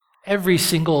every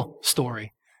single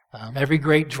story, every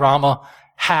great drama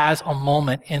has a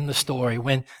moment in the story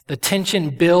when the tension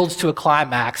builds to a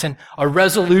climax and a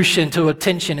resolution to a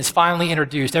tension is finally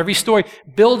introduced. Every story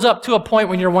builds up to a point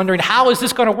when you're wondering, how is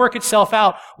this going to work itself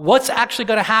out? What's actually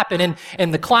going to happen?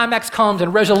 And the climax comes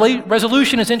and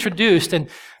resolution is introduced, and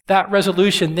that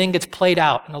resolution then gets played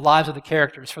out in the lives of the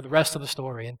characters for the rest of the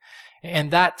story.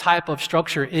 And that type of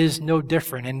structure is no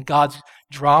different in God's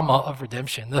drama of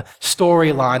redemption. The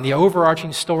storyline, the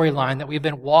overarching storyline that we've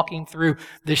been walking through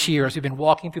this year as we've been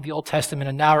walking through the Old Testament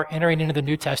and now we're entering into the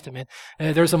New Testament.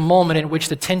 There's a moment in which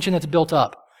the tension that's built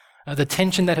up, the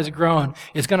tension that has grown,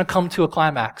 is going to come to a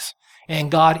climax.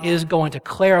 And God is going to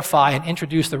clarify and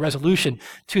introduce the resolution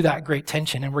to that great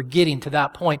tension. And we're getting to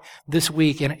that point this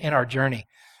week in our journey.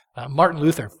 Martin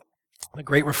Luther, the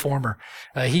great reformer,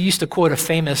 he used to quote a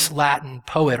famous Latin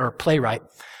poet or playwright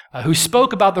who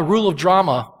spoke about the rule of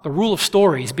drama, the rule of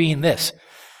stories being this: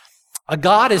 a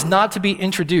God is not to be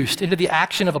introduced into the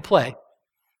action of a play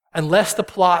unless the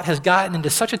plot has gotten into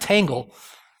such a tangle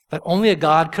that only a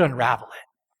God could unravel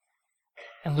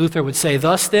it. And Luther would say,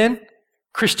 thus then,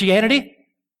 Christianity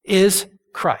is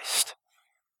Christ.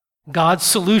 God's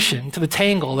solution to the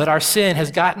tangle that our sin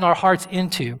has gotten our hearts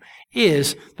into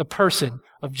is the person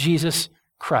of Jesus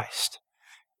Christ.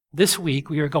 This week,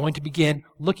 we are going to begin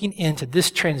looking into this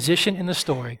transition in the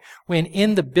story when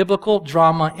in the biblical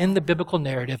drama, in the biblical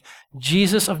narrative,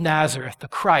 Jesus of Nazareth, the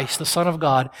Christ, the Son of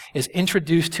God, is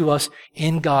introduced to us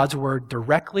in God's Word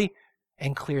directly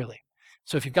and clearly.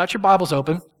 So if you've got your Bibles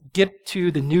open, get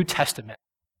to the New Testament.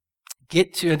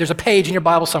 There's a page in your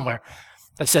Bible somewhere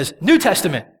that says New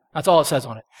Testament. That's all it says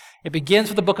on it. It begins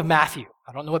with the book of Matthew.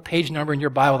 I don't know what page number in your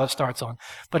Bible that starts on,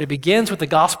 but it begins with the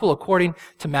gospel according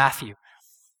to Matthew.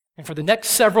 And for the next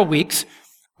several weeks,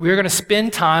 we're going to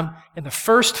spend time in the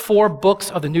first 4 books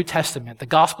of the New Testament: the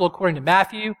gospel according to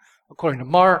Matthew, according to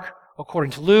Mark,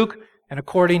 according to Luke, and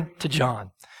according to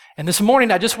John. And this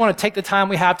morning, I just want to take the time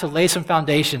we have to lay some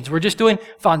foundations. We're just doing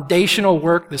foundational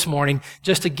work this morning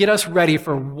just to get us ready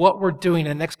for what we're doing in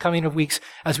the next coming of weeks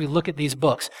as we look at these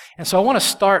books. And so I want to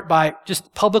start by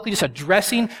just publicly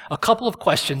addressing a couple of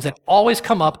questions that always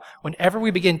come up whenever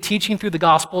we begin teaching through the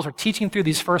Gospels or teaching through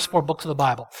these first 4 books of the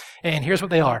Bible. And here's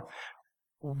what they are.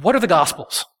 What are the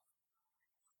Gospels?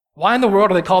 Why in the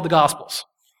world are they called the Gospels?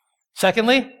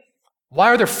 Secondly, why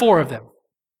are there 4 of them?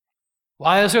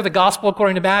 Why is there the gospel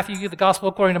according to Matthew, the gospel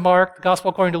according to Mark, the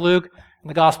gospel according to Luke, and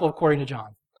the gospel according to John?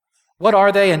 What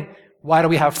are they, and why do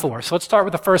we have 4? So let's start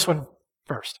with the first one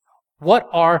first. What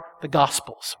are the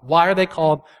gospels? Why are they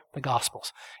called the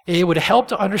gospels? It would help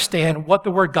to understand what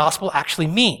the word gospel actually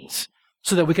means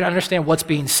so that we can understand what's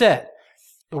being said.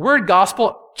 The word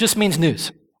gospel just means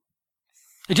news.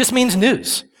 It just means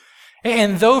news.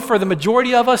 And though for the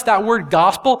majority of us that word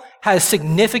gospel has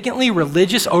significantly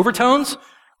religious overtones,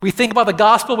 we think about the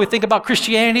gospel, we think about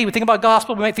Christianity, we think about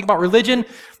gospel, we might think about religion.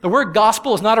 The word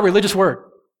gospel is not a religious word.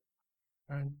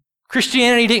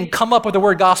 Christianity didn't come up with the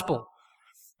word gospel.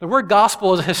 The word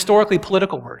gospel is a historically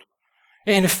political word.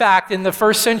 In fact, in the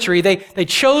first century, they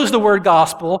chose the word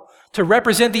gospel to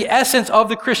represent the essence of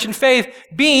the Christian faith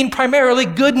being primarily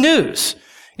good news.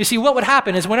 You see, what would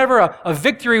happen is whenever a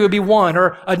victory would be won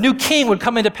or a new king would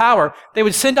come into power, they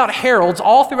would send out heralds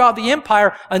all throughout the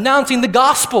empire announcing the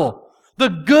gospel. The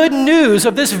good news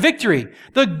of this victory,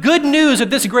 the good news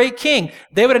of this great king.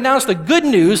 They would announce the good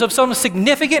news of some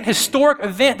significant historic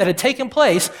event that had taken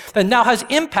place that now has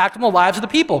impact on the lives of the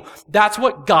people. That's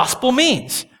what gospel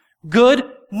means. Good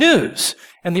news.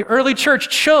 And the early church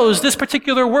chose this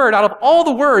particular word out of all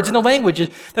the words in the languages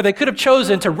that they could have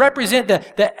chosen to represent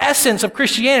the essence of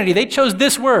Christianity. They chose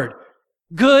this word,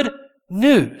 good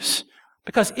news,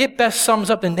 because it best sums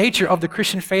up the nature of the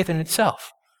Christian faith in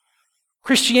itself.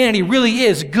 Christianity really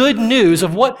is good news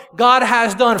of what God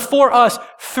has done for us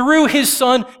through His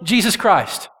Son, Jesus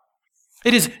Christ.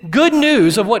 It is good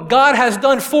news of what God has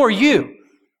done for you,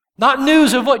 not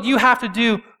news of what you have to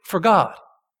do for God.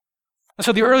 And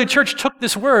so the early church took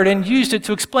this word and used it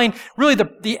to explain really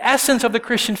the essence of the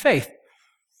Christian faith.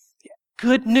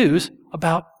 Good news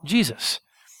about Jesus.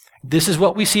 This is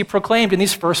what we see proclaimed in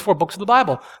these first 4 books of the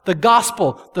Bible. The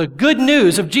gospel, the good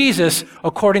news of Jesus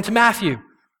according to Matthew.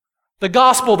 The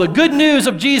gospel, the good news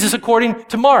of Jesus according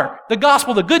to Mark. The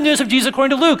gospel, the good news of Jesus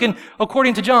according to Luke and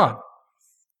according to John.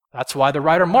 That's why the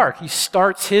writer Mark, he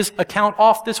starts his account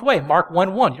off this way. Mark 1:1.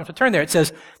 You don't have to turn there. It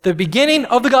says, the beginning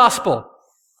of the gospel,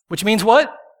 which means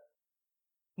what?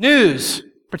 News,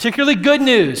 particularly good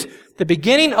news. The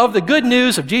beginning of the good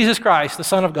news of Jesus Christ, the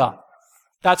Son of God.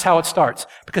 That's how it starts,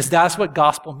 because that's what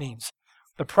gospel means.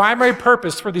 The primary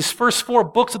purpose for these first 4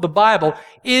 books of the Bible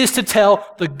is to tell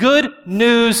the good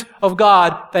news of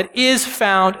God that is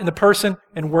found in the person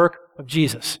and work of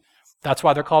Jesus. That's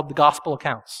why they're called the gospel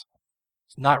accounts.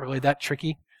 It's not really that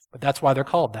tricky, but that's why they're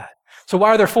called that. So why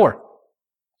are there 4?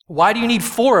 Why do you need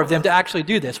 4 of them to actually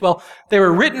do this? Well, they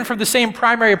were written for the same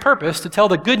primary purpose, to tell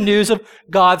the good news of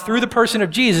God through the person of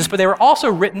Jesus, but they were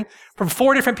also written from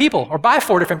 4 different people, or by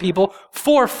 4 different people,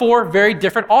 for 4 very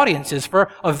different audiences, for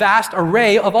a vast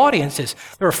array of audiences.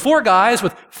 There were 4 guys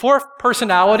with 4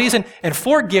 personalities and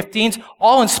 4 giftings,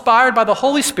 all inspired by the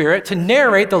Holy Spirit to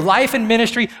narrate the life and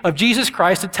ministry of Jesus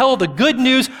Christ, to tell the good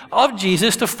news of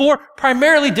Jesus to 4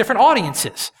 primarily different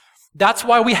audiences. That's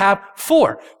why we have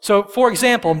 4. So, for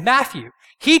example, Matthew,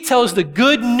 he tells the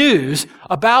good news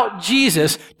about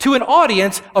Jesus to an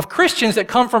audience of Christians that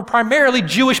come from primarily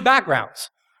Jewish backgrounds.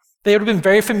 They would have been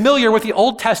very familiar with the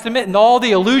Old Testament and all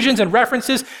the allusions and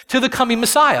references to the coming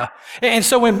Messiah. And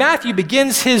so when Matthew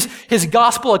begins his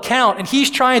gospel account and he's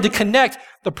trying to connect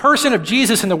the person of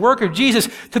Jesus and the work of Jesus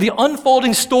to the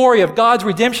unfolding story of God's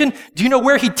redemption, do you know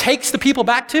where he takes the people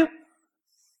back to?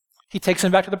 He takes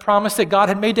them back to the promise that God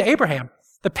had made to Abraham,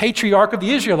 the patriarch of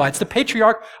the Israelites, the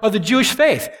patriarch of the Jewish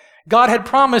faith. God had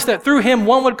promised that through him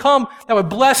one would come that would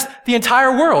bless the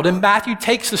entire world. And Matthew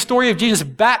takes the story of Jesus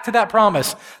back to that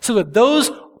promise so that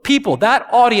those people, that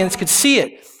audience, could see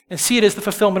it and see it as the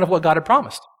fulfillment of what God had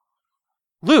promised.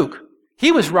 Luke,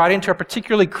 he was writing to a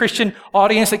particularly Christian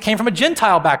audience that came from a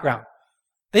Gentile background.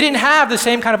 They didn't have the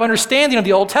same kind of understanding of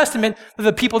the Old Testament that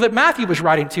the people that Matthew was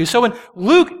writing to. So when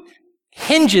Luke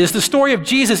hinges the story of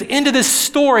Jesus into this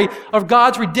story of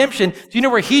God's redemption, do you know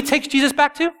where he takes Jesus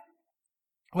back to?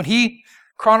 When he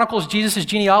chronicles Jesus'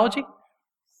 genealogy,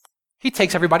 he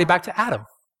takes everybody back to Adam,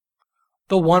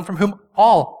 the one from whom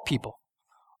all people,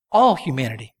 all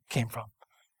humanity came from.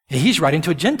 And he's writing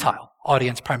to a Gentile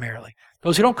audience primarily,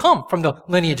 those who don't come from the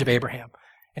lineage of Abraham.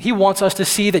 And he wants us to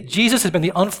see that Jesus has been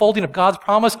the unfolding of God's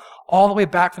promise all the way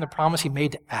back from the promise he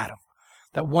made to Adam,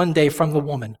 that one day from the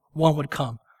woman, one would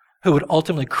come who would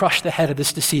ultimately crush the head of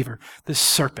this deceiver, this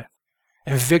serpent,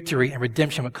 and victory and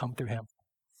redemption would come through him.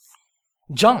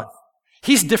 John,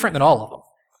 he's different than all of them.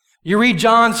 You read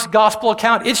John's gospel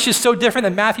account, it's just so different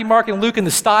than Matthew, Mark, and Luke in the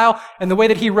style and the way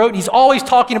that he wrote. And he's always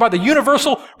talking about the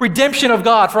universal redemption of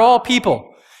God for all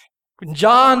people. When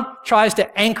John tries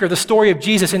to anchor the story of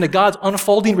Jesus into God's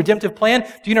unfolding redemptive plan,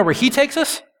 do you know where he takes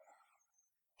us?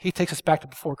 He takes us back to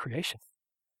before creation.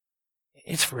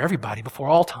 It's for everybody, before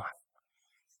all time.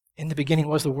 In the beginning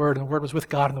was the Word, and the Word was with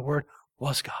God, and the Word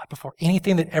was God. Before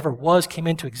anything that ever was came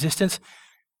into existence,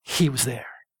 he was there.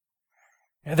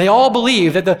 And they all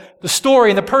believe that the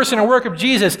story and the person and work of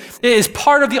Jesus is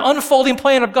part of the unfolding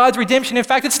plan of God's redemption. In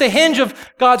fact, it's the hinge of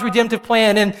God's redemptive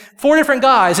plan. And 4 different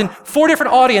guys and 4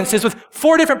 different audiences with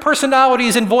 4 different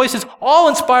personalities and voices, all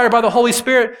inspired by the Holy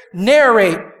Spirit,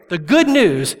 narrate the good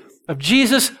news of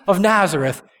Jesus of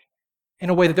Nazareth in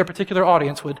a way that their particular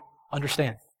audience would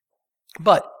understand.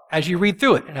 But as you read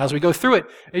through it, and as we go through it,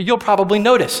 you'll probably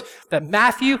notice that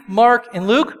Matthew, Mark, and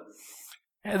Luke,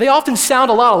 they often sound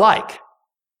a lot alike.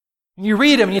 You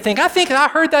read them and you think, I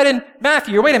heard that in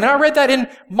Matthew, or wait a minute, I read that in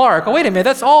Mark. Oh, wait a minute,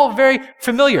 that's all very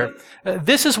familiar.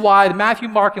 This is why Matthew,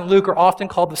 Mark, and Luke are often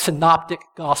called the synoptic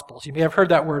gospels. You may have heard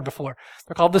that word before.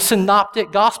 They're called the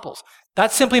synoptic gospels.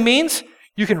 That simply means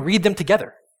you can read them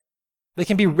together. They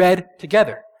can be read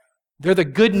together. They're the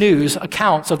good news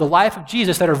accounts of the life of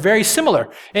Jesus that are very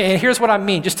similar. And here's what I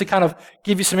mean, just to kind of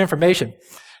give you some information.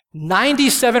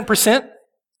 97%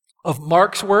 of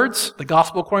Mark's words, the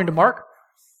gospel according to Mark,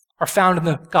 are found in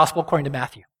the gospel according to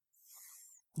Matthew.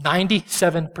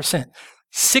 97%.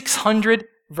 600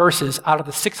 verses out of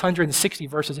the 660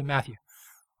 verses in Matthew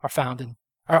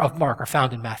of Mark are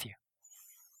found in Matthew.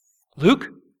 Luke,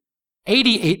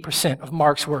 88% of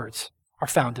Mark's words are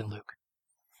found in Luke.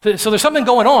 So there's something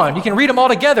going on. You can read them all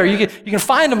together. You can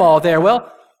find them all there.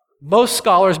 Well, most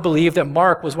scholars believe that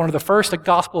Mark was one of the first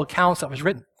gospel accounts that was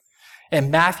written.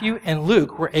 And Matthew and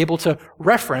Luke were able to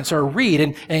reference or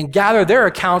read and gather their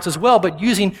accounts as well, but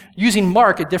using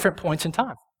Mark at different points in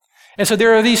time. And so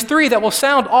there are these 3 that will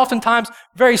sound oftentimes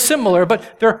very similar,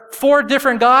 but there are 4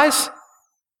 different guys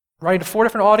writing to 4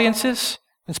 different audiences,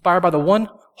 inspired by the one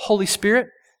Holy Spirit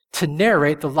to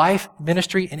narrate the life,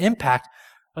 ministry, and impact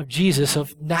of Jesus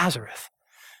of Nazareth.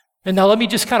 And now let me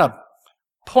just kind of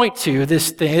point to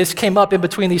this thing. This came up in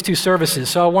between these 2 services,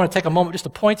 so I want to take a moment just to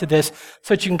point to this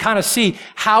so that you can kind of see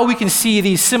how we can see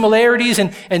these similarities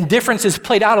and differences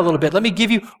played out a little bit. Let me give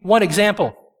you one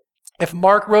example. If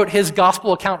Mark wrote his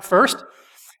gospel account first,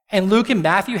 and Luke and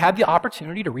Matthew had the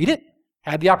opportunity to read it,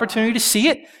 had the opportunity to see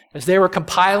it as they were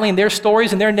compiling their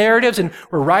stories and their narratives and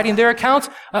were writing their accounts.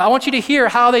 I want you to hear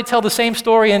how they tell the same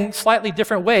story in slightly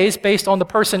different ways based on the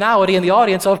personality and the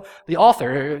audience of the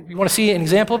author. You want to see an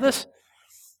example of this?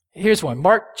 Here's one.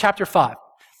 Mark chapter 5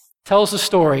 tells the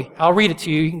story. I'll read it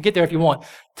to you. You can get there if you want.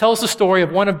 Tells the story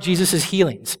of one of Jesus'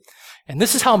 healings. And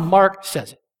this is how Mark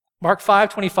says it. Mark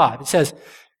 5:25. It says,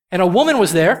 "And a woman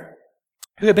was there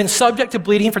who had been subject to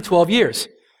bleeding for 12 years.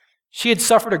 She had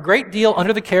suffered a great deal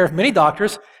under the care of many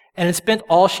doctors and had spent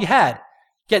all she had.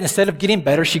 Yet instead of getting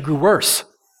better, she grew worse.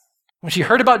 When she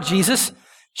heard about Jesus,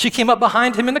 she came up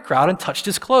behind him in the crowd and touched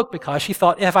his cloak because she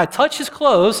thought, if I touch his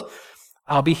clothes,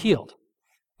 I'll be healed."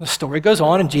 The story goes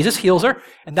on and Jesus heals her,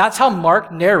 and that's how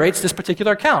Mark narrates this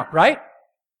particular account, right?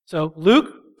 So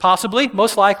Luke, possibly,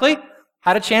 most likely,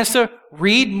 had a chance to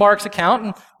read Mark's account,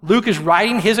 and Luke is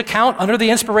writing his account under the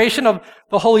inspiration of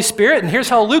the Holy Spirit, and here's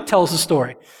how Luke tells the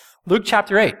story. Luke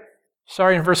chapter 8,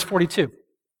 in verse 42.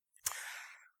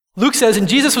 Luke says, "And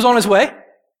Jesus was on his way.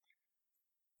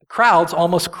 The crowds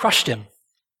almost crushed him.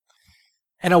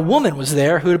 And a woman was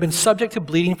there who had been subject to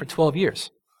bleeding for 12 years,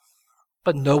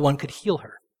 but no one could heal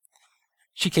her.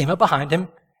 She came up behind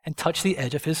him and touched the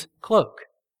edge of his cloak."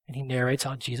 And he narrates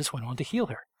how Jesus went on to heal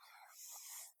her.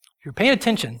 If you're paying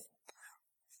attention,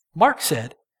 Mark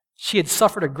said she had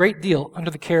suffered a great deal under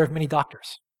the care of many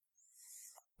doctors.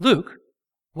 Luke,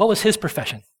 what was his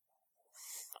profession?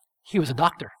 He was a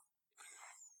doctor.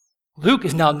 Luke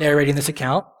is now narrating this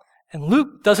account, and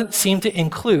Luke doesn't seem to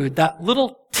include that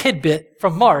little tidbit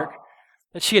from Mark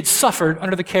that she had suffered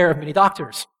under the care of many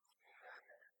doctors.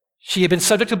 She had been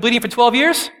subject to bleeding for 12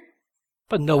 years,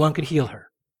 but no one could heal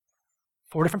her.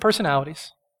 4 different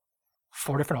personalities,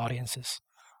 4 different audiences,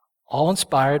 all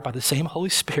inspired by the same Holy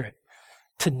Spirit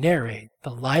to narrate the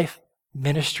life,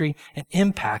 ministry, and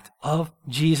impact of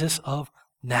Jesus of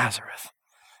Nazareth.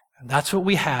 And that's what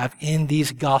we have in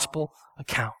these gospel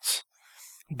accounts.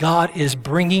 God is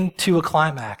bringing to a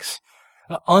climax,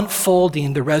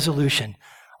 unfolding the resolution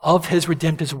of his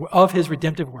redemptive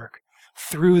work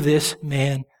through this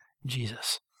man,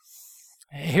 Jesus.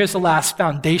 And here's the last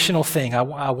foundational thing I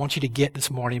want you to get this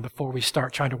morning before we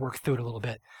start trying to work through it a little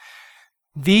bit.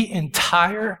 The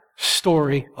entire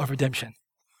story of redemption,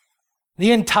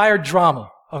 the entire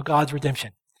drama of God's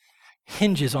redemption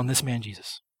hinges on this man,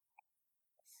 Jesus.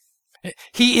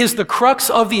 He is the crux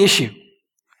of the issue.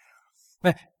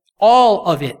 All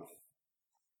of it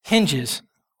hinges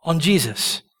on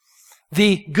Jesus.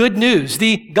 The good news,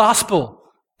 the gospel,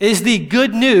 is the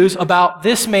good news about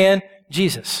this man,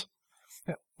 Jesus.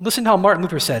 Listen to how Martin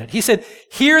Luther said it. He said,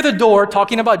 "Here the door,"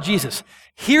 talking about Jesus,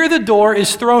 "here the door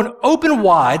is thrown open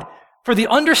wide for the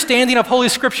understanding of Holy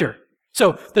Scripture."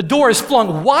 So the door is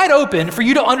flung wide open for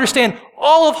you to understand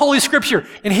all of Holy Scripture.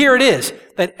 And here it is,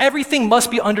 that everything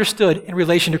must be understood in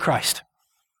relation to Christ.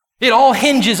 It all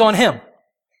hinges on him.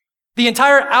 The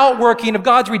entire outworking of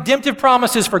God's redemptive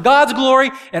promises for God's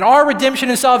glory and our redemption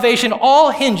and salvation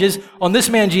all hinges on this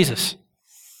man, Jesus.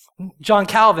 John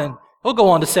Calvin, he'll go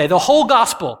on to say, the whole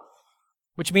gospel,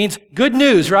 which means good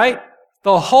news, right?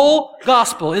 The whole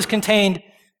gospel is contained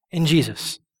in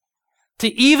Jesus. To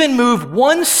even move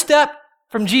one step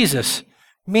from Jesus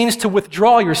means to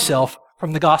withdraw yourself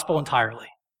from the gospel entirely.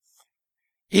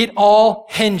 It all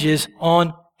hinges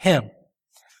on him.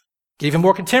 Get even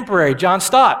more contemporary, John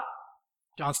Stott,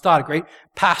 a great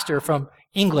pastor from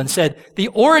England, said, the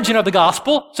origin of the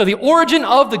gospel, so the origin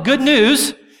of the good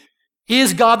news,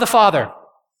 is God the Father.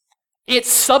 Its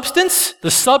substance,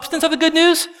 the substance of the good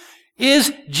news,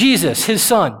 is Jesus, his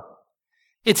Son.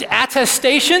 Its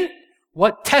attestation,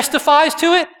 what testifies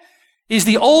to it, is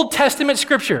the Old Testament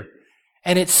Scripture.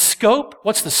 And its scope,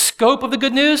 what's the scope of the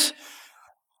good news?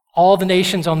 All the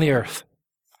nations on the earth.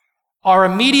 Our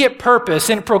immediate purpose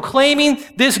in proclaiming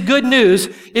this good news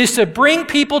is to bring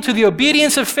people to the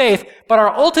obedience of faith, but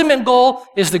our ultimate goal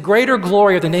is the greater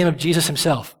glory of the name of Jesus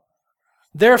himself.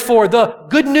 Therefore, the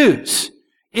good news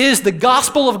is the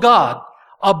gospel of God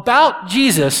about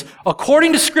Jesus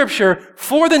according to Scripture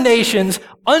for the nations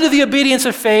under the obedience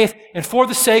of faith and for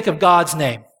the sake of God's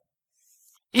name.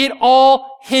 It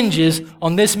all hinges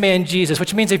on this man Jesus,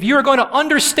 which means if you are going to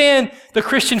understand the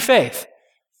Christian faith,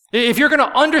 if you're going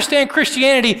to understand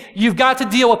Christianity, you've got to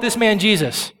deal with this man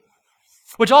Jesus.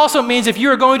 Which also means if you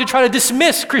are going to try to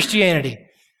dismiss Christianity,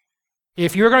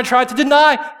 if you're going to try to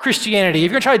deny Christianity,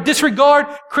 if you're going to try to disregard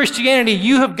Christianity,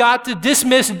 you have got to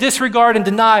dismiss, disregard, and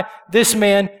deny this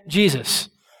man Jesus.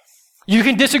 You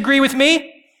can disagree with me.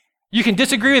 You can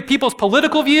disagree with people's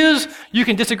political views. You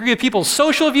can disagree with people's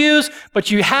social views,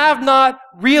 but you have not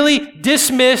really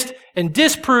dismissed and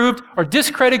disproved or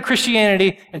discredited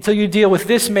Christianity until you deal with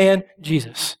this man,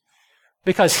 Jesus.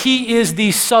 because he is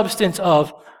the substance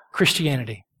of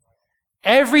Christianity.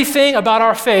 Everything about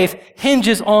our faith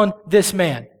hinges on this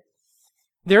man.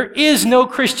 There is no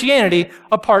Christianity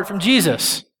apart from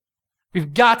Jesus.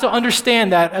 We've got to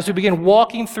understand that as we begin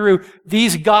walking through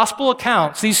these gospel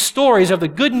accounts, these stories of the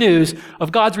good news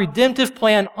of God's redemptive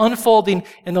plan unfolding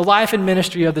in the life and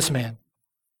ministry of this man.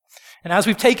 And as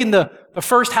we've taken the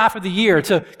first half of the year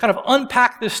to kind of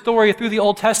unpack this story through the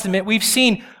Old Testament, we've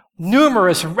seen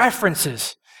numerous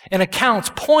references and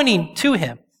accounts pointing to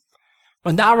him.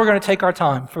 But now we're going to take our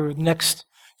time for the next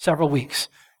several weeks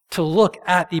to look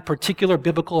at the particular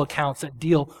biblical accounts that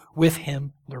deal with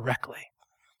him directly.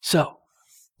 So,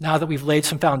 now that we've laid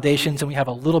some foundations and we have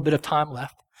a little bit of time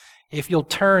left, if you'll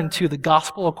turn to the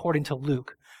Gospel according to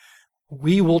Luke,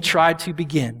 we will try to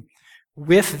begin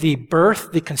with the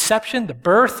birth, the conception, the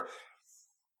birth,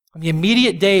 and the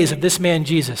immediate days of this man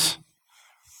Jesus.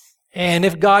 And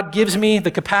if God gives me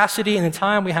the capacity and the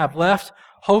time we have left,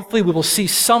 hopefully we will see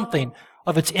something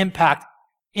of its impact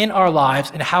in our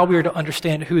lives and how we are to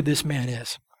understand who this man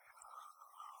is.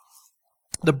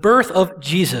 The birth of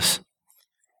Jesus,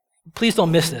 please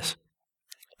don't miss this,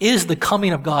 is the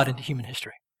coming of God into human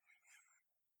history.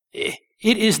 It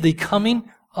is the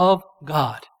coming of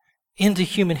God into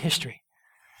human history.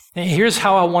 And here's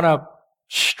how I want to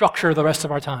structure the rest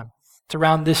of our time. It's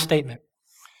around this statement.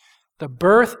 The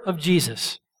birth of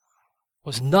Jesus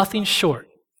was nothing short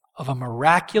of a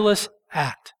miraculous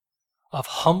act of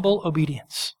humble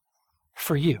obedience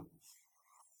for you.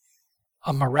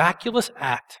 A miraculous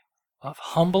act of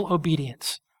humble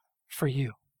obedience for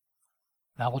you.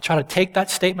 Now, we'll try to take that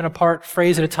statement apart,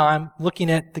 phrase at a time, looking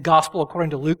at the gospel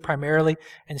according to Luke primarily,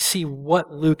 and see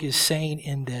what Luke is saying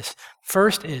in this.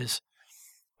 First is,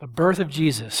 the birth of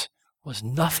Jesus was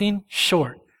nothing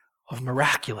short of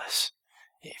miraculous.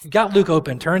 If you've got Luke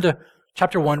open, turn to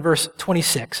chapter 1, verse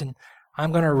 26, and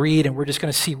I'm going to read, and we're just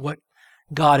going to see what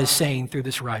God is saying through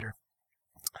this writer.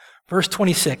 Verse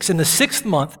 26, in the 6th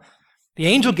month, the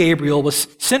angel Gabriel was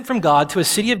sent from God to a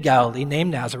city of Galilee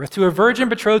named Nazareth to a virgin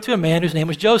betrothed to a man whose name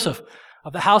was Joseph,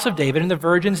 of the house of David, and the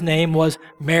virgin's name was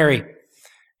Mary.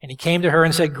 And he came to her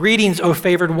and said, "Greetings, O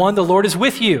favored one, the Lord is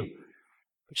with you."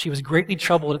 But she was greatly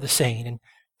troubled at the saying and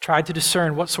tried to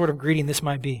discern what sort of greeting this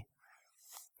might be.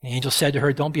 The angel said to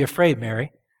her, "Don't be afraid,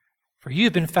 Mary, for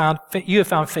you have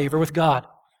found favor with God.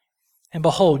 And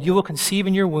behold, you will conceive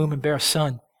in your womb and bear a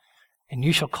son, and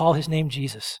you shall call his name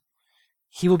Jesus.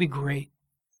 He will be great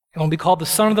and will be called the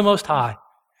Son of the Most High.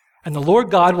 And the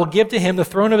Lord God will give to him the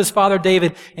throne of his father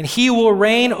David, and he will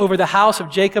reign over the house of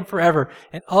Jacob forever,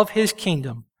 and of his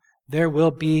kingdom there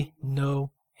will be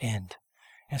no end."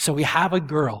 And so we have a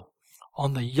girl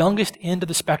on the youngest end of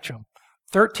the spectrum,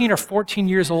 13 or 14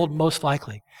 years old most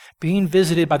likely, being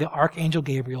visited by the archangel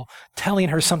Gabriel, telling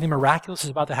her something miraculous is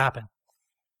about to happen.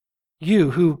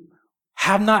 You who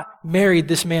have not married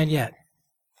this man yet,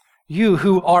 you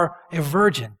who are a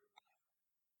virgin,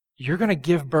 you're going to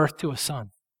give birth to a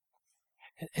son.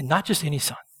 And not just any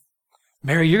son.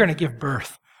 Mary, you're going to give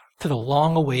birth to the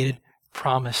long-awaited,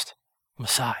 promised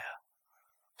Messiah.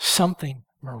 Something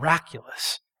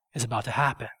miraculous is about to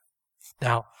happen.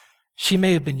 Now, she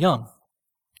may have been young,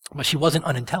 but she wasn't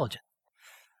unintelligent.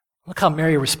 Look how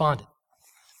Mary responded.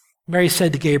 Mary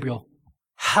said to Gabriel,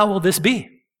 "How will this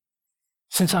be,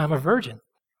 since I am a virgin?"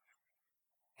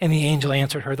 And the angel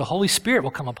answered her, "The Holy Spirit will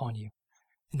come upon you,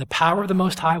 and the power of the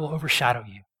Most High will overshadow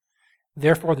you.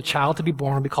 Therefore, the child to be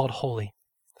born will be called Holy,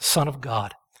 the Son of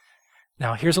God."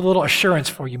 Now, here's a little assurance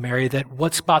for you, Mary, that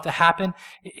what's about to happen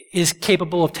is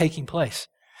capable of taking place.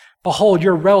 Behold,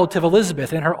 your relative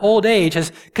Elizabeth, in her old age,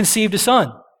 has conceived a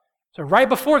son. So right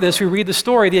before this, we read the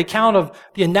story, the account of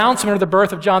the announcement of the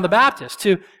birth of John the Baptist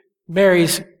to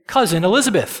Mary's cousin,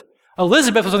 Elizabeth.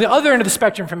 Elizabeth was on the other end of the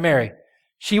spectrum from Mary.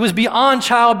 She was beyond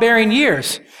childbearing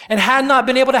years and had not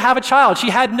been able to have a child.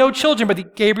 She had no children,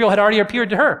 but Gabriel had already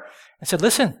appeared to her and said,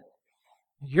 "Listen,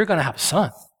 you're going to have a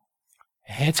son,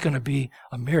 and it's going to be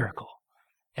a miracle."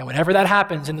 And whenever that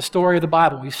happens in the story of the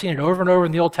Bible, we've seen it over and over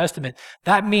in the Old Testament,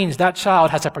 that means that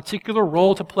child has a particular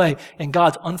role to play in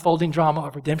God's unfolding drama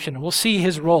of redemption. And we'll see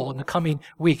his role in the coming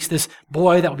weeks, this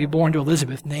boy that will be born to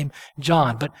Elizabeth named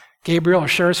John. But Gabriel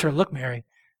assures her, "Look, Mary,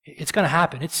 it's going to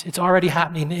happen. It's already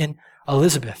happening in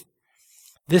Elizabeth."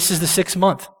 This is the 6th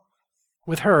month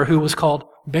with her who was called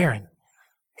barren.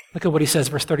 Look at what he says,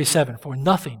 verse 37, "For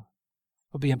nothing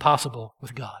will be impossible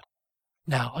with God."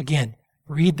 Now, again,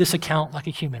 read this account like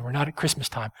a human. We're not at Christmas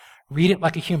time. Read it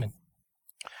like a human.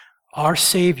 Our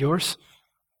Savior's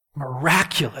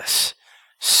miraculous,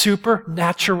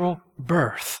 supernatural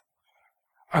birth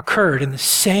occurred in the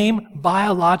same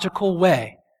biological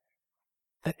way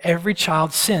that every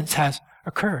child since has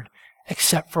occurred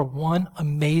except for one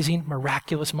amazing,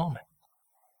 miraculous moment.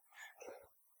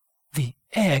 The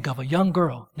egg of a young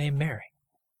girl named Mary,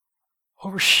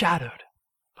 overshadowed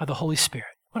by the Holy Spirit.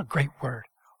 What a great word.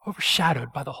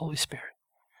 Overshadowed by the Holy Spirit.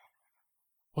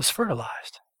 Was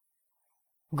fertilized.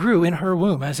 Grew in her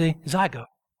womb as a zygote.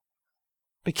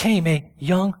 Became a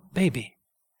young baby.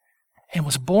 And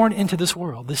was born into this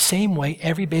world the same way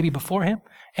every baby before him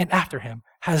and after him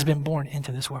has been born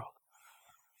into this world.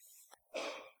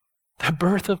 The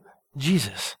birth of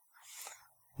Jesus,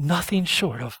 nothing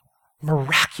short of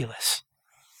miraculous.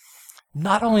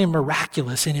 Not only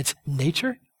miraculous in its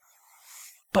nature,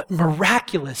 but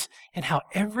miraculous in how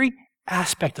every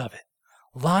aspect of it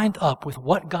lined up with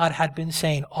what God had been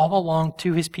saying all along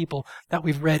to his people that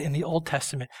we've read in the Old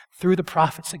Testament through the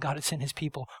prophets that God had sent his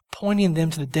people, pointing them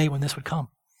to the day when this would come.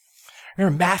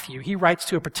 Remember Matthew, he writes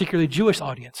to a particularly Jewish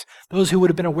audience, those who would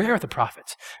have been aware of the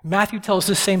prophets. Matthew tells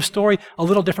this same story a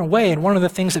little different way, and one of the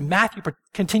things that Matthew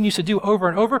continues to do over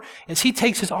and over is he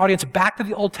takes his audience back to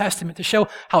the Old Testament to show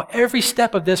how every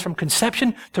step of this from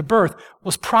conception to birth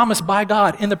was promised by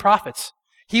God in the prophets.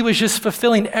 He was just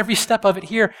fulfilling every step of it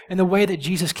here in the way that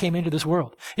Jesus came into this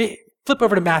world. Flip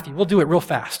over to Matthew. We'll do it real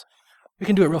fast. We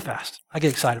can do it real fast. I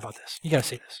get excited about this. You got to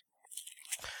see this.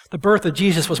 The birth of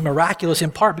Jesus was miraculous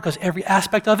in part because every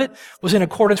aspect of it was in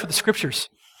accordance with the scriptures.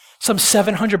 Some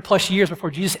 700 plus years before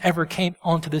Jesus ever came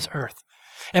onto this earth.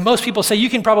 And most people say you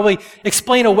can probably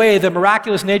explain away the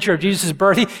miraculous nature of Jesus'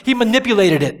 birth. He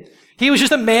manipulated it. He was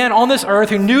just a man on this earth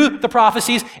who knew the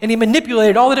prophecies, and he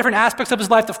manipulated all the different aspects of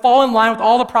his life to fall in line with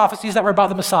all the prophecies that were about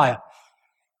the Messiah.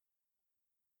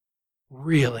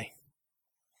 Really?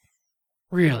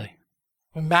 Really?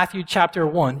 In Matthew chapter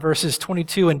 1, verses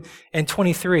 22 and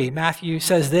 23, Matthew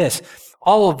says this,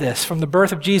 all of this from the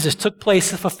birth of Jesus took place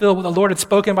to fulfill what the Lord had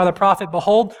spoken by the prophet.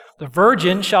 Behold, the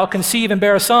virgin shall conceive and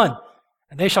bear a son,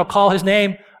 and they shall call his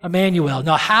name Emmanuel.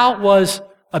 Now, how was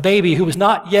a baby who was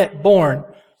not yet born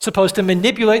supposed to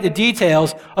manipulate the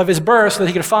details of his birth so that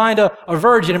he could find a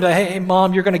virgin and be like, hey,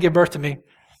 mom, you're going to give birth to me.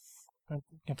 You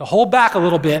have to hold back a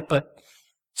little bit, but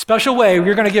special way,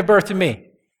 you're going to give birth to me.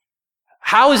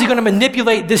 How is he going to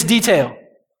manipulate this detail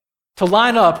to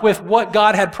line up with what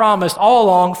God had promised all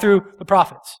along through the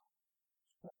prophets?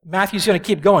 Matthew's going to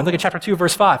keep going. Look at chapter 2,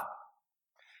 verse 5.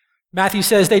 Matthew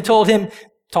says they told him,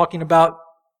 talking about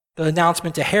the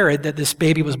announcement to Herod that this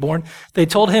baby was born, they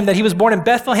told him that he was born in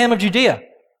Bethlehem of Judea.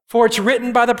 For it's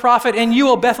written by the prophet, and you,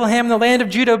 O Bethlehem, in the land of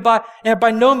Judah, and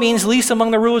by no means least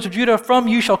among the rulers of Judah, from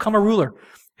you shall come a ruler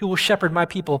who will shepherd my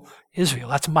people Israel.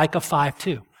 That's Micah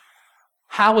 5:2.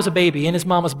 How was a baby in his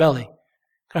mama's belly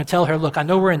going to tell her, look, I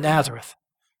know we're in Nazareth,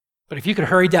 but if you could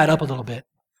hurry dad up a little bit,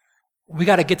 we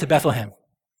got to get to Bethlehem.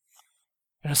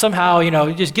 And somehow,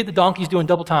 you just get the donkeys doing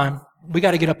double time. We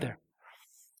got to get up there.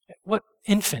 What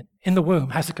infant in the womb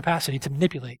has the capacity to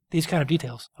manipulate these kind of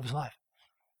details of his life?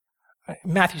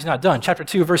 Matthew's not done. Chapter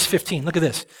 2, verse 15. Look at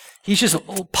this. He's just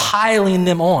piling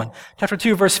them on. Chapter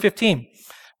 2, verse 15.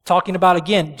 Talking about,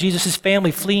 again, Jesus'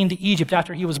 family fleeing to Egypt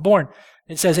after he was born.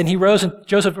 It says, and he rose, and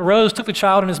Joseph arose, took the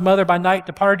child and his mother by night,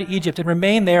 departed to Egypt, and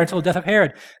remained there until the death of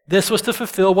Herod. This was to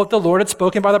fulfill what the Lord had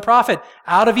spoken by the prophet.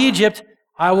 Out of Egypt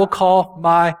I will call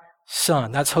my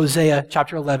son. That's Hosea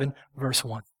chapter 11, verse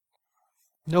 1.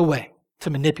 No way to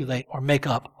manipulate or make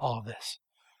up all of this.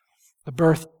 The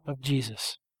birth of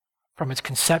Jesus, from its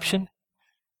conception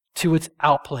to its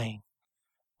outplaying,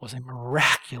 was a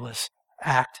miraculous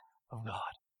act of God.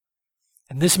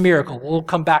 And this miracle, we'll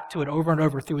come back to it over and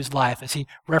over through his life as he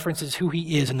references who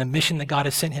he is and the mission that God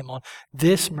has sent him on.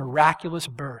 This miraculous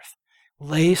birth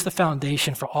lays the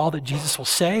foundation for all that Jesus will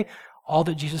say, all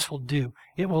that Jesus will do.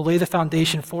 It will lay the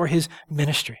foundation for his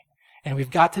ministry. And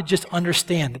we've got to just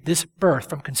understand that this birth,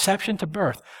 from conception to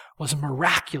birth, was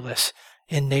miraculous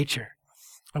in nature.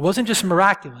 It wasn't just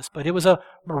miraculous, but it was a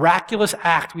miraculous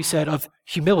act, we said, of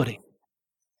humility.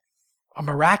 A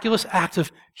miraculous act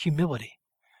of humility.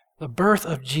 The birth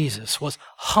of Jesus was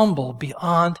humble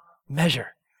beyond measure.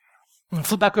 And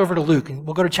flip back over to Luke, and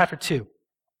we'll go to chapter 2.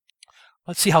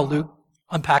 Let's see how Luke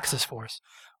unpacks this for us.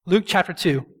 Luke chapter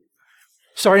 2,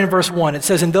 starting in verse 1, it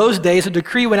says, in those days a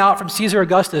decree went out from Caesar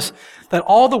Augustus that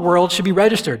all the world should be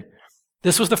registered.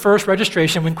 This was the first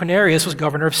registration when Quirinius was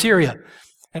governor of Syria.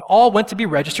 And all went to be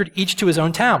registered, each to his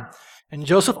own town. And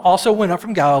Joseph also went up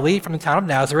from Galilee, from the town of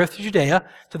Nazareth to Judea,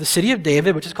 to the city of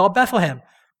David, which is called Bethlehem,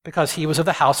 because he was of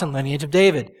the house and lineage of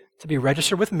David, to be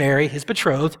registered with Mary, his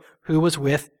betrothed, who was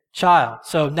with child.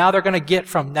 So now they're going to get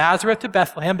from Nazareth to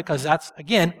Bethlehem, because that's,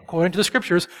 again, according to the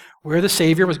scriptures, where the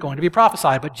Savior was going to be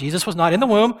prophesied. But Jesus was not in the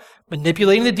womb,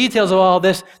 manipulating the details of all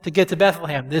this to get to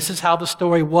Bethlehem. This is how the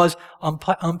story was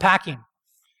unpacking.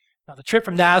 Now, the trip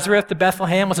from Nazareth to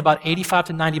Bethlehem was about 85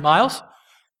 to 90 miles.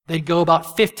 They'd go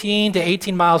about 15 to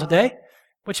 18 miles a day,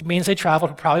 which means they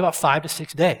traveled for probably about 5 to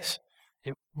 6 days.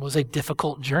 It was a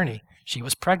difficult journey. She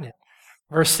was pregnant.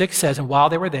 Verse 6 says, and while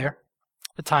they were there,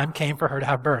 the time came for her to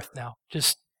have birth. Now,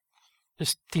 just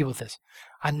deal with this.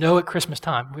 I know at Christmas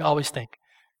time, we always think,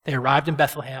 they arrived in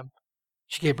Bethlehem,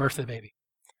 she gave birth to the baby.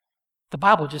 The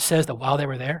Bible just says that while they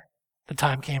were there, the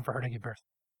time came for her to give birth.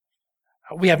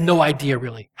 We have no idea,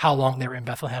 really, how long they were in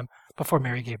Bethlehem before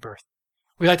Mary gave birth.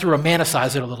 We like to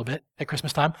romanticize it a little bit at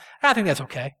Christmas time. I think that's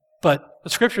okay. But the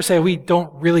scriptures say we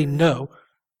don't really know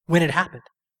when it happened.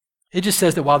 It just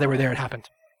says that while they were there, it happened.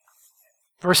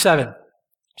 Verse 7,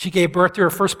 she gave birth to her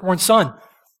firstborn son,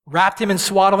 wrapped him in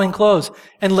swaddling clothes,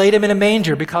 and laid him in a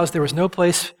manger because there was no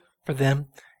place for them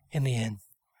in the inn.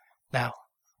 Now,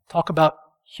 talk about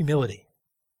humility.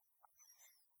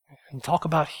 And talk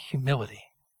about humility.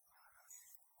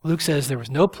 Luke says there was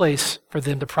no place for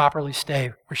them to properly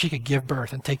stay where she could give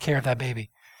birth and take care of that baby.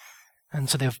 And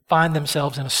so they find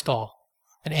themselves in a stall,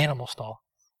 an animal stall,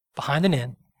 behind an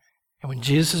inn. And when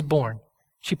Jesus is born,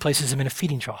 she places him in a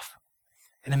feeding trough,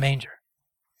 in a manger.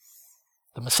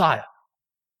 The Messiah,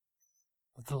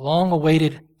 the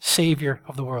long-awaited Savior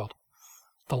of the world,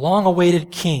 the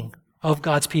long-awaited King of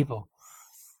God's people,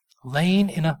 laying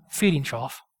in a feeding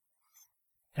trough,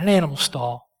 in an animal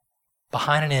stall,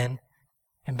 behind an inn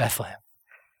in Bethlehem.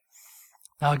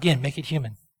 Now again, make it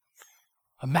human.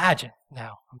 Imagine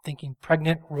now, I'm thinking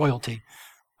pregnant royalty.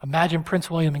 Imagine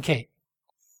Prince William and Kate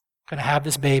going to have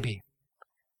this baby.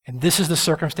 And this is the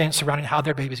circumstance surrounding how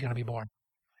their baby is going to be born.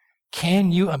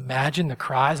 Can you imagine the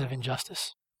cries of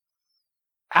injustice?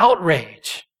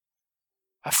 Outrage.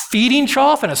 A feeding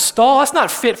trough and a stall? That's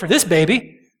not fit for this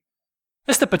baby.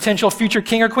 That's the potential future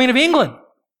king or queen of England.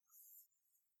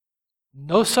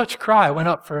 No such cry went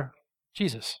up for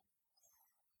Jesus.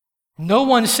 No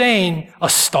one saying, a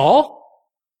stall?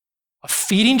 A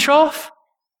feeding trough?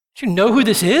 Do you know who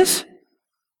this is?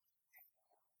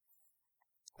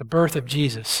 The birth of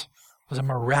Jesus was a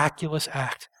miraculous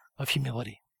act of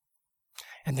humility.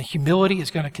 And the humility is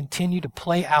going to continue to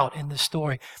play out in this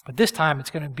story. But this time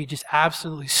it's going to be just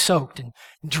absolutely soaked and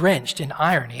drenched in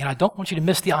irony. And I don't want you to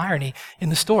miss the irony in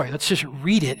the story. Let's just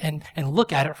read it and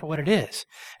look at it for what it is.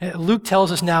 Luke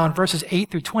tells us now in verses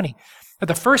 8 through 20 that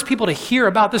the first people to hear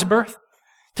about this birth,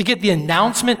 to get the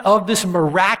announcement of this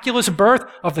miraculous birth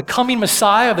of the coming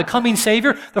Messiah, of the coming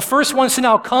Savior, the first ones to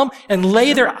now come and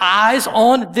lay their eyes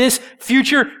on this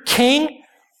future king,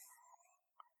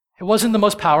 it wasn't the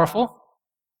most powerful.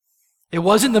 It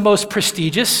wasn't the most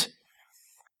prestigious.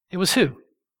 It was who?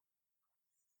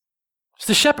 It's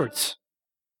the shepherds.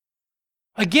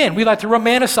 Again, we like to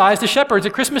romanticize the shepherds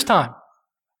at Christmas time.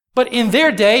 But in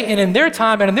their day and in their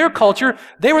time and in their culture,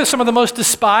 they were some of the most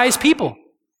despised people.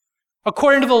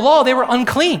 According to the law, they were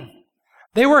unclean.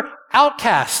 They were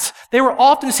outcasts. They were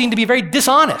often seen to be very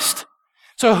dishonest.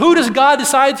 So who does God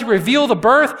decide to reveal the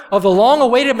birth of the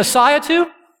long-awaited Messiah to?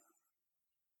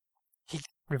 He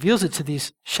reveals it to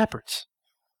these shepherds.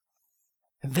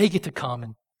 And they get to come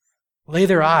and lay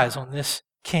their eyes on this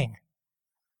king.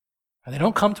 And they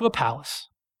don't come to a palace.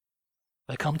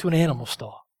 They come to an animal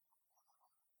stall.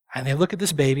 And they look at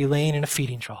this baby laying in a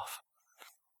feeding trough.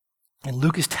 And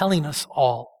Luke is telling us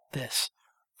all this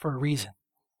for a reason.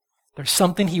 There's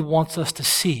something he wants us to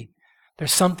see.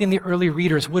 There's something the early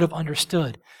readers would have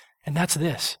understood. And that's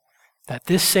this, that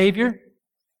this Savior,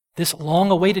 this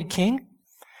long-awaited king,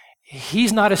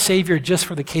 he's not a Savior just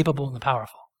for the capable and the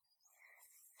powerful.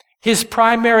 His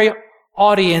primary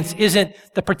audience isn't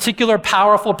the particular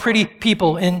powerful, pretty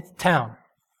people in town.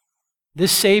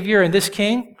 This Savior and this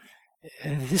king,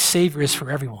 this Savior is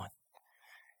for everyone.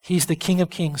 He's the King of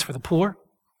Kings for the poor,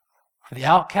 for the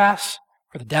outcasts,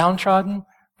 for the downtrodden,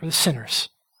 for the sinners,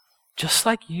 just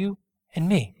like you and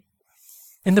me.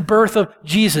 In the birth of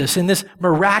Jesus, in this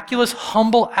miraculous,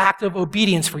 humble act of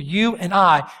obedience for you and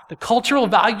I, the cultural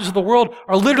values of the world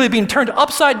are literally being turned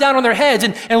upside down on their heads,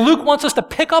 and Luke wants us to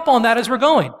pick up on that as we're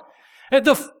going.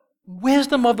 The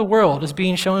wisdom of the world is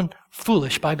being shown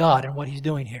foolish by God in what he's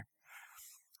doing here.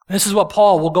 And this is what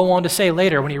Paul will go on to say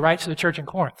later when he writes to the church in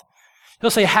Corinth. He'll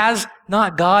say, has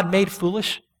not God made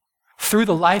foolish through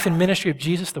the life and ministry of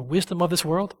Jesus the wisdom of this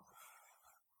world?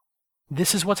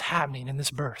 This is what's happening in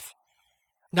this birth.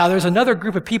 Now, there's another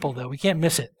group of people, though, we can't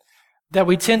miss it, that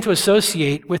we tend to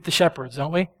associate with the shepherds,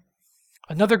 don't we?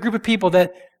 Another group of people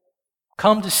that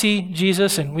come to see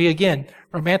Jesus, and we, again,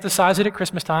 romanticize it at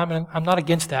Christmas time, and I'm not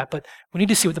against that, but we need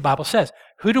to see what the Bible says.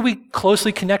 Who do we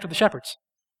closely connect with the shepherds?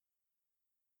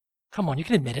 Come on, you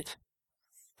can admit it.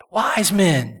 The wise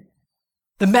men,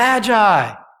 the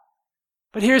magi.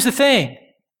 But here's the thing.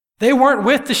 They weren't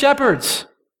with the shepherds.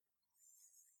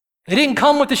 They didn't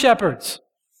come with the shepherds.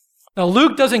 Now,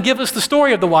 Luke doesn't give us the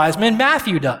story of the wise men.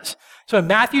 Matthew does. So in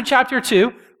Matthew chapter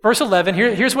 2, verse 11,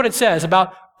 here's what it says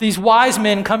about these wise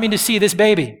men coming to see this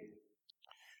baby.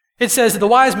 It says that the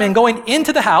wise men going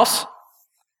into the house,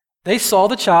 they saw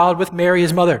the child with Mary,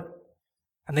 his mother,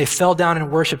 and they fell down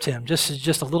and worshiped him.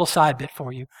 Just a little side bit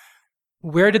for you.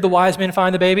 Where did the wise men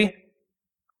find the baby?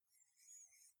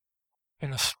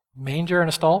 In a manger in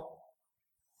a stall?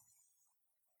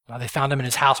 No, they found him in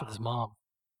his house with his mom.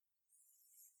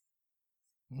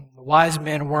 The wise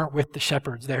men weren't with the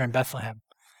shepherds there in Bethlehem.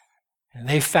 And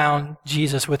they found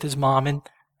Jesus with his mom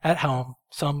at home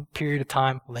some period of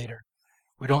time later.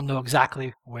 We don't know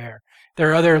exactly where.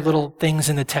 There are other little things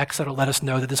in the text that will let us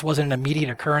know that this wasn't an immediate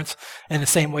occurrence in the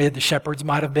same way that the shepherds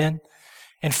might have been.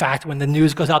 In fact, when the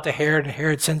news goes out to Herod and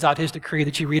Herod sends out his decree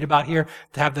that you read about here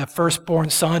to have the firstborn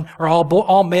son or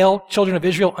all male children of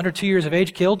Israel under 2 years of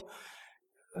age killed,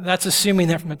 that's assuming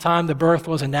that from the time the birth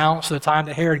was announced to the time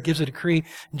that Herod gives a decree,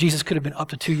 Jesus could have been up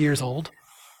to 2 years old.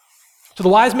 So the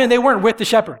wise men, they weren't with the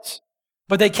shepherds,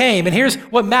 but they came. And here's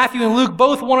what Matthew and Luke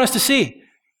both want us to see.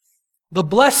 The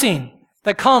blessing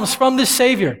that comes from this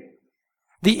Savior,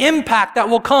 the impact that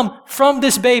will come from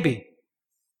this baby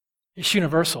is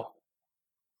universal.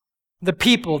 The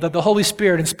people that the Holy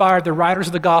Spirit inspired the writers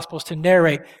of the Gospels to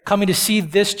narrate coming to see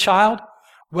this child,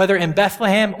 whether in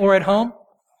Bethlehem or at home,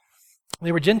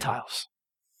 they were Gentiles.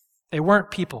 They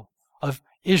weren't people of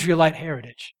Israelite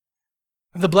heritage.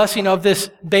 The blessing of this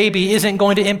baby isn't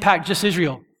going to impact just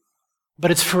Israel,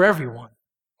 but it's for everyone.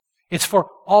 It's for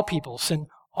all peoples and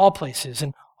all places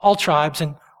and all tribes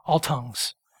and all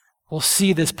tongues. We'll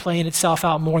see this playing itself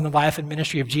out more in the life and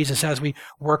ministry of Jesus as we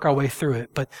work our way through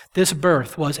it. But this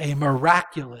birth was a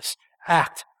miraculous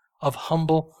act of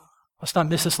humble, let's not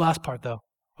miss this last part though,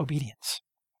 obedience.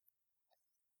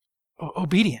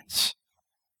 Obedience.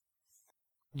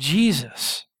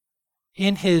 Jesus,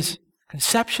 in his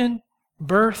conception,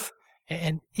 birth,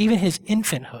 and even his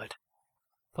infanthood,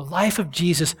 the life of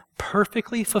Jesus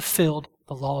perfectly fulfilled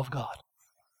the law of God.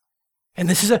 And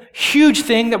this is a huge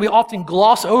thing that we often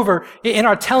gloss over in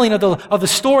our telling of the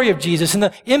story of Jesus and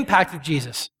the impact of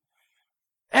Jesus.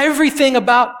 Everything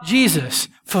about Jesus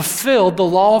fulfilled the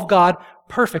law of God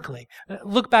perfectly.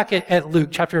 Look back at Luke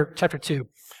chapter 2,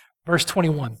 verse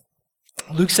 21.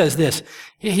 Luke says this.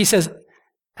 He says,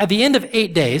 at the end of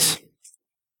 8 days,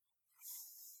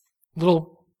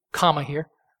 little comma here,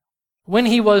 when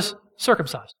he was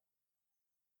circumcised.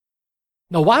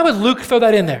 Now, why would Luke throw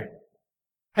that in there?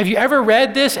 Have you ever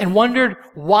read this and wondered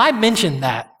why mention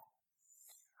that?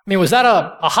 I mean, was that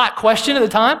a hot question at the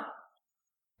time?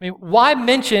 I mean, why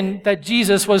mention that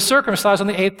Jesus was circumcised on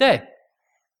the 8th day?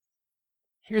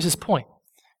 Here's his point.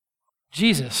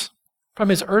 Jesus, from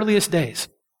his earliest days,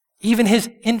 even his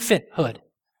infanthood,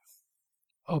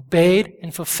 obeyed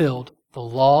and fulfilled the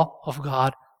law of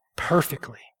God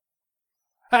perfectly.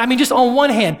 I mean, just on one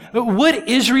hand, would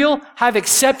Israel have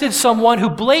accepted someone who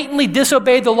blatantly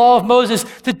disobeyed the law of Moses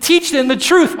to teach them the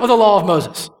truth of the law of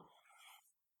Moses?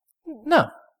 No.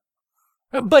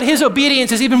 But his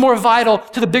obedience is even more vital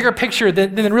to the bigger picture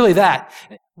than really that.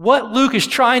 What Luke is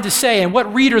trying to say and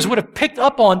what readers would have picked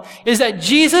up on is that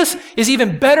Jesus is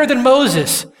even better than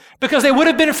Moses, because they would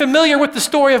have been familiar with the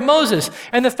story of Moses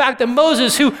and the fact that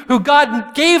Moses, who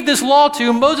God gave this law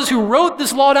to, Moses who wrote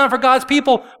this law down for God's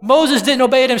people, Moses didn't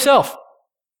obey it himself.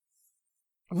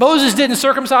 Moses didn't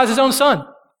circumcise his own son.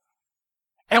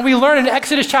 And we learn in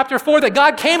Exodus chapter 4 that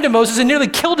God came to Moses and nearly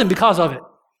killed him because of it.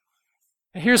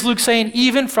 And here's Luke saying,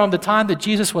 even from the time that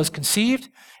Jesus was conceived,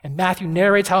 and Matthew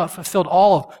narrates how it fulfilled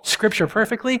all of Scripture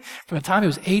perfectly, from the time he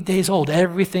was 8 days old,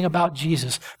 everything about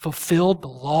Jesus fulfilled the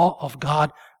law of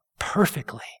God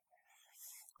perfectly.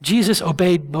 Jesus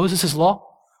obeyed Moses' law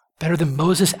better than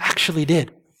Moses actually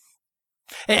did.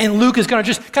 And Luke is going to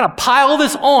just kind of pile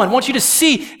this on. I want you to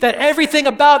see that everything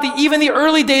about even the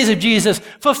early days of Jesus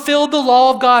fulfilled the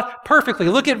law of God perfectly.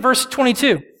 Look at verse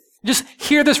 22. Just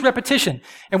hear this repetition.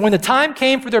 And when the time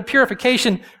came for their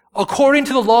purification according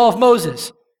to the law of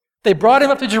Moses, they brought him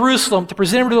up to Jerusalem to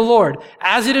present him to the Lord,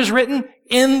 as it is written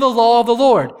in the law of the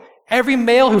Lord. Every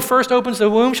male who first opens the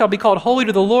womb shall be called holy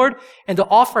to the Lord, and to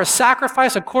offer a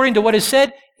sacrifice according to what is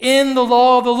said in the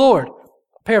law of the Lord.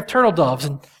 A pair of turtle doves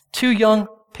and 2 young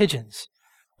pigeons.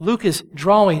 Luke is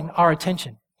drawing our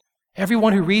attention,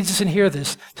 everyone who reads this and hears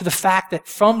this, to the fact that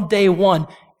from day one,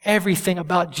 everything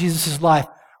about Jesus' life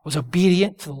was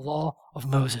obedient to the law of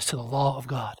Moses, to the law of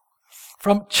God.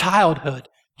 From childhood,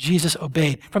 Jesus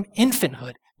obeyed. From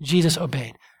infanthood, Jesus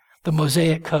obeyed the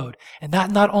Mosaic code. And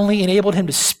that not only enabled him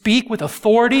to speak with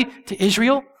authority to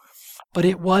Israel, but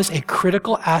it was a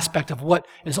critical aspect of what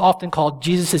is often called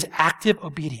Jesus' active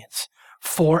obedience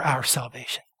for our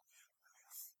salvation.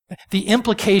 The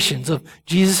implications of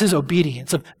Jesus'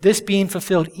 obedience, of this being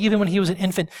fulfilled even when he was an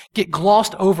infant, get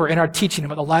glossed over in our teaching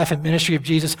about the life and ministry of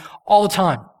Jesus all the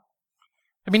time.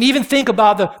 I mean, even think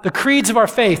about the creeds of our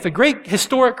faith, the great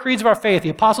historic creeds of our faith, the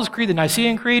Apostles' Creed, the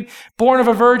Nicene Creed, born of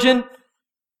a virgin,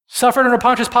 suffered under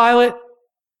Pontius Pilate.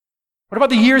 What about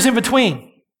the years in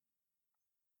between?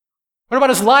 What about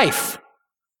his life?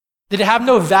 Did it have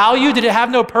no value? Did it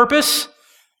have no purpose?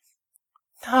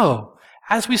 No.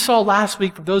 As we saw last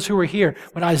week for those who were here,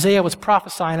 when Isaiah was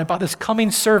prophesying about this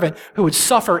coming servant who would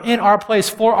suffer in our place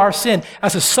for our sin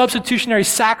as a substitutionary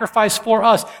sacrifice for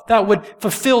us that would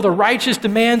fulfill the righteous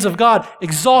demands of God,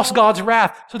 exhaust God's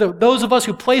wrath, so that those of us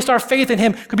who placed our faith in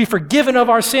him could be forgiven of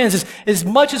our sins. As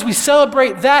much as we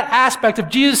celebrate that aspect of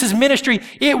Jesus' ministry,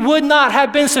 it would not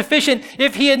have been sufficient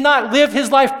if he had not lived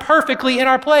his life perfectly in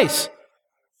our place.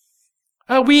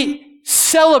 We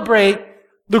celebrate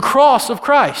the cross of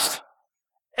Christ.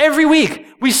 Every week,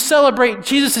 we celebrate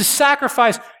Jesus'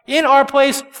 sacrifice in our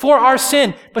place for our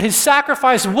sin, but his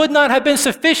sacrifice would not have been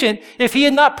sufficient if he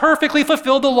had not perfectly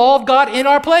fulfilled the law of God in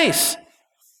our place.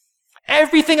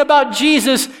 Everything about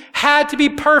Jesus had to be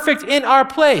perfect in our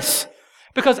place,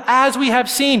 because as we have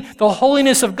seen, the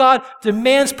holiness of God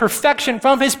demands perfection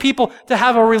from his people to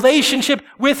have a relationship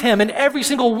with him, and every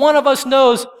single one of us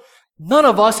knows none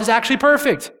of us is actually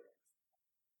perfect.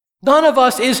 None of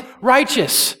us is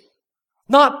righteous.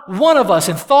 Not one of us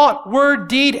in thought, word,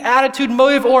 deed, attitude,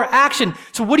 motive, or action.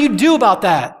 So what do you do about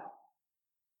that? I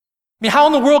mean, how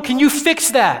in the world can you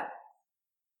fix that?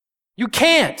 You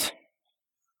can't.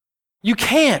 You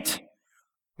can't.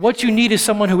 What you need is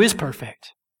someone who is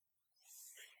perfect.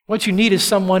 What you need is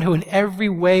someone who in every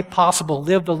way possible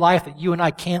lived the life that you and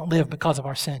I can't live because of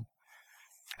our sin.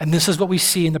 And this is what we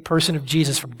see in the person of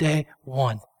Jesus from day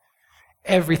one.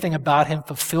 Everything about him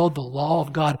fulfilled the law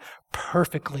of God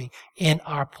perfectly in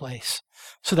our place,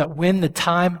 so that when the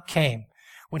time came,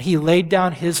 when he laid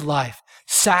down his life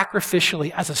sacrificially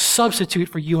as a substitute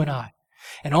for you and I,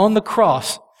 and on the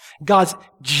cross, God's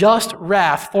just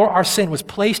wrath for our sin was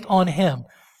placed on him.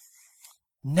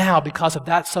 Now, because of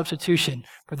that substitution,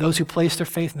 for those who place their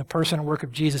faith in the person and work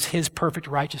of Jesus, his perfect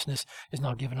righteousness is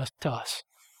now given to us.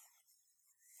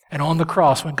 And on the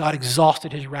cross, when God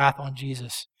exhausted his wrath on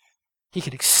Jesus, he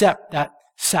could accept that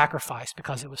sacrifice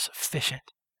because it was sufficient,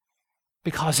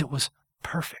 because it was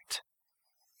perfect.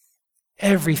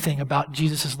 Everything about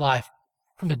Jesus' life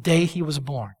from the day he was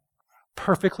born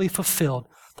perfectly fulfilled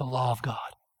the law of God.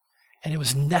 And it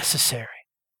was necessary.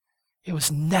 It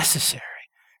was necessary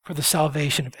for the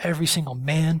salvation of every single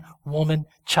man, woman,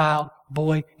 child,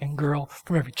 boy, and girl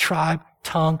from every tribe,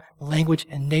 tongue, language,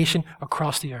 and nation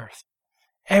across the earth.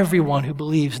 Everyone who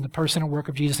believes in the person and work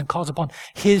of Jesus and calls upon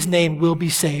his name will be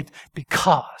saved,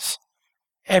 because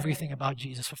everything about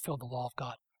Jesus fulfilled the law of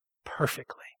God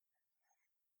perfectly.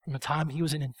 From the time he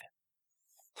was an infant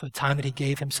to the time that he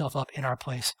gave himself up in our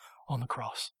place on the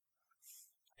cross.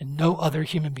 And no other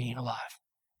human being alive,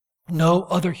 no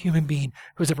other human being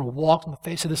who has ever walked on the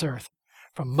face of this earth,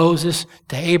 from Moses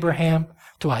to Abraham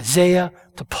to Isaiah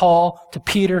to Paul to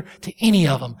Peter to any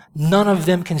of them, none of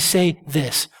them can say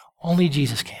this. Only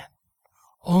Jesus can.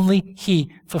 Only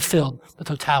he fulfilled the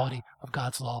totality of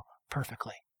God's law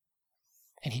perfectly.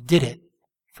 And he did it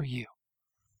for you.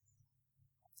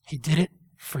 He did it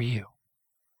for you.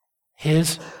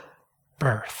 His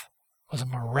birth was a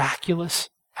miraculous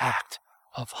act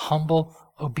of humble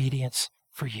obedience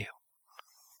for you.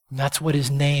 And that's what his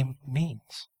name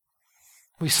means.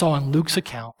 We saw in Luke's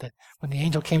account that when the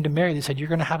angel came to Mary, they said, you're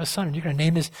going to have a son and you're going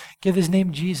to give his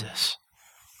name Jesus.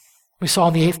 We saw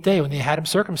on the 8th day when they had him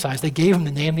circumcised, they gave him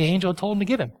the name the angel had told him to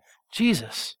give him,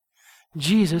 Jesus.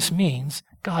 Jesus means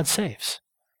God saves.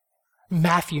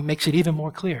 Matthew makes it even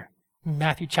more clear.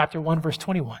 Matthew chapter 1, verse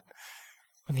 21.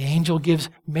 When the angel gives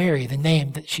Mary the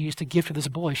name that she used to give to this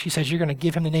boy, she says, you're going to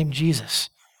give him the name Jesus.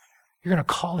 You're going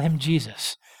to call him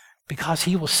Jesus because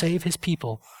he will save his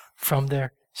people from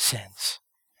their sins.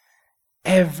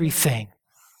 Everything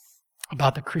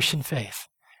about the Christian faith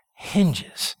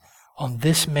hinges on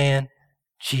this man,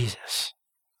 Jesus.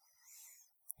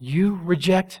 You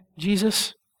reject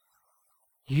Jesus.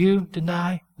 You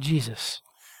deny Jesus.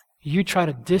 You try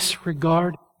to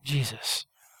disregard Jesus.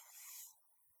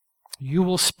 You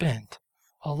will spend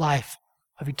a life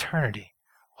of eternity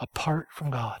apart from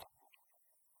God.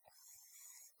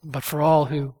 But for all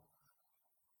who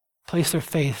place their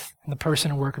faith in the person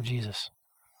and work of Jesus,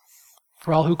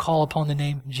 for all who call upon the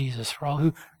name of Jesus, for all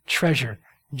who treasure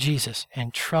Jesus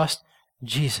and trust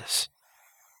Jesus,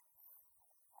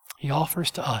 he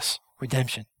offers to us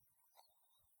redemption,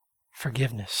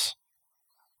 forgiveness,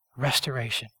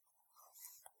 restoration,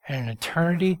 and an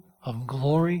eternity of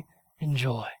glory and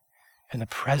joy in the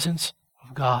presence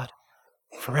of God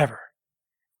forever.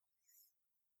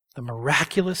 The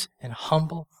miraculous and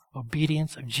humble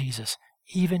obedience of Jesus,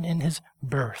 even in his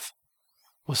birth,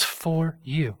 was for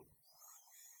you.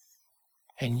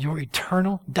 And your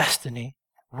eternal destiny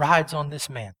rides on this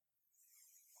man.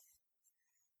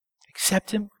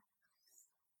 Accept him,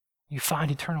 you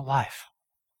find eternal life.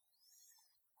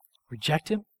 Reject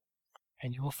him,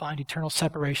 and you will find eternal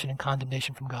separation and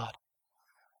condemnation from God.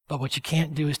 But what you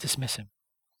can't do is dismiss him.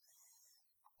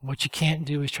 What you can't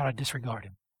do is try to disregard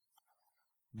him.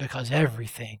 Because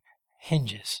everything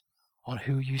hinges on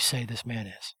who you say this man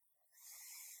is.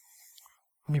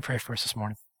 Let me pray for us this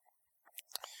morning.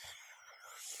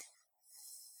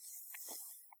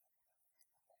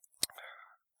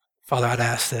 Father, I'd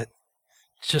ask that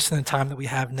just in the time that we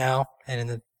have now and in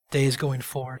the days going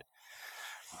forward,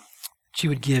 that you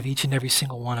would give each and every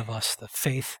single one of us the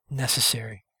faith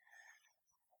necessary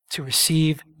to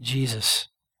receive Jesus,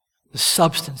 the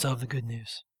substance of the good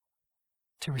news.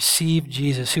 To receive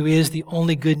Jesus, who is the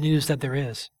only good news that there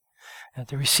is. And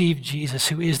to receive Jesus,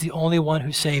 who is the only one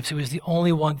who saves, who is the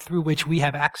only one through which we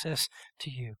have access to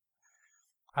you.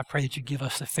 I pray that you give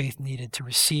us the faith needed to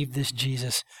receive this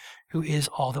Jesus, who is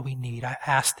all that we need. I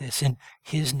ask this in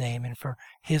his name and for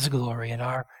his glory and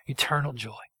our eternal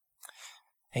joy.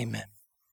 Amen.